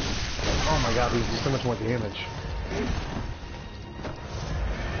 Oh my god, these do so much more damage.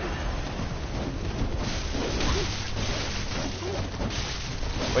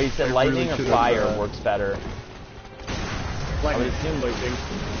 Wait, you said I lightning really or should've, fire works better? Lightning.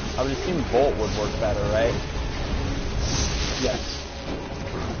 I would assume bolt would work better, right? Yes.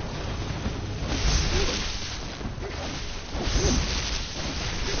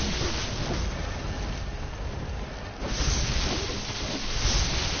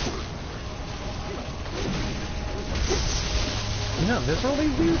 You know, visceral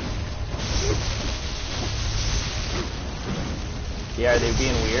these dudes? Yeah, are they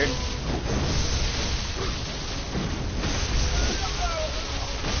being weird?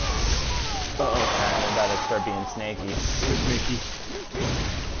 I'm about to start being snaky. Sneaky.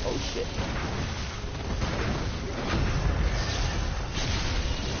 Oh shit.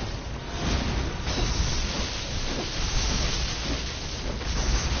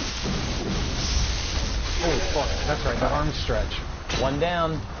 Holy fuck, that's right, the arm stretch. One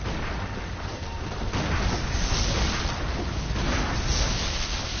down.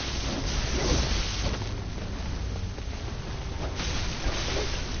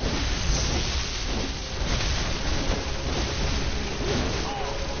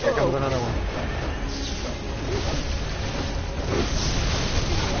 Here comes another one.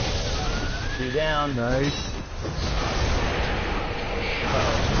 Two down. Nice.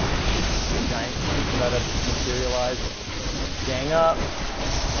 Giant creep about to materialize. Gang up.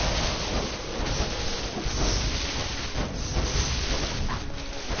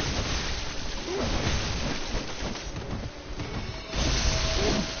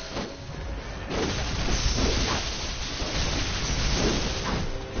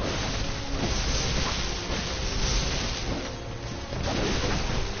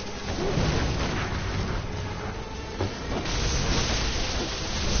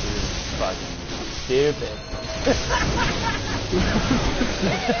 Stupid.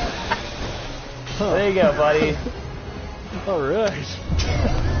 There you go, buddy. Alright.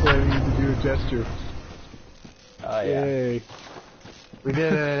 I need to do a gesture. Oh, yeah. Yay. We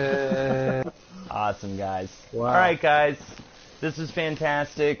did it. Awesome, guys. Wow. Alright, guys. This is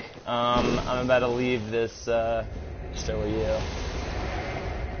fantastic. I'm about to leave this, so are you.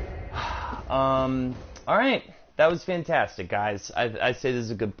 Alright. That was fantastic, guys. I say this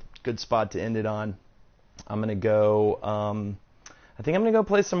is a good spot to end it on. I'm gonna go. I think I'm gonna go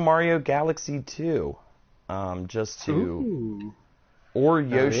play some Mario Galaxy 2, just to, Ooh. or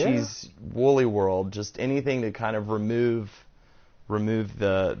Yoshi's Woolly World, just anything to kind of remove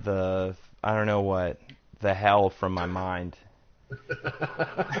the I don't know what, the hell from my mind.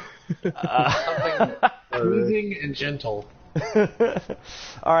 Something soothing and gentle.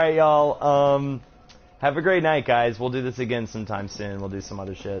 All right, y'all. Have a great night, guys. We'll do this again sometime soon. We'll do some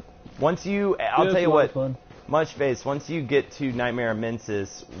other shit. Once you, I'll tell you what, Muchface. Once you get to Nightmare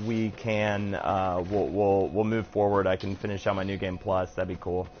Mensis, we can, we'll move forward. I can finish out my New Game Plus. That'd be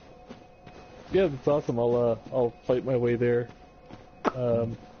cool. Yeah, that's awesome. I'll fight my way there. I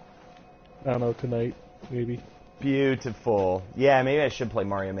don't know, tonight, maybe. Beautiful. Yeah, maybe I should play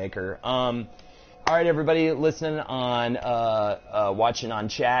Mario Maker. All right, everybody listening on, watching on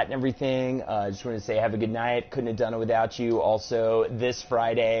chat and everything. Just wanted to say have a good night. Couldn't have done it without you. Also, this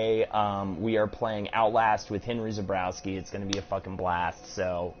Friday, we are playing Outlast with Henry Zabrowski. It's going to be a fucking blast.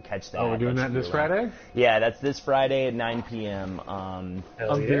 So catch that. Oh, we're doing that this Friday? Yeah, that's this Friday at 9 p.m. I'm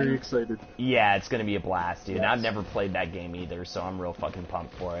very excited. Yeah, it's going to be a blast, dude. Yes. I've never played that game either, so I'm real fucking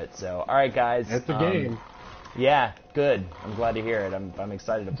pumped for it. So, all right, guys. It's a game. Yeah, good. I'm glad to hear it. I'm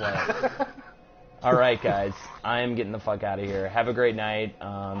excited to play it. All right, guys. I am getting the fuck out of here. Have a great night.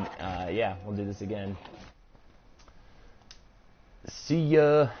 Yeah, we'll do this again. See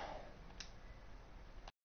ya.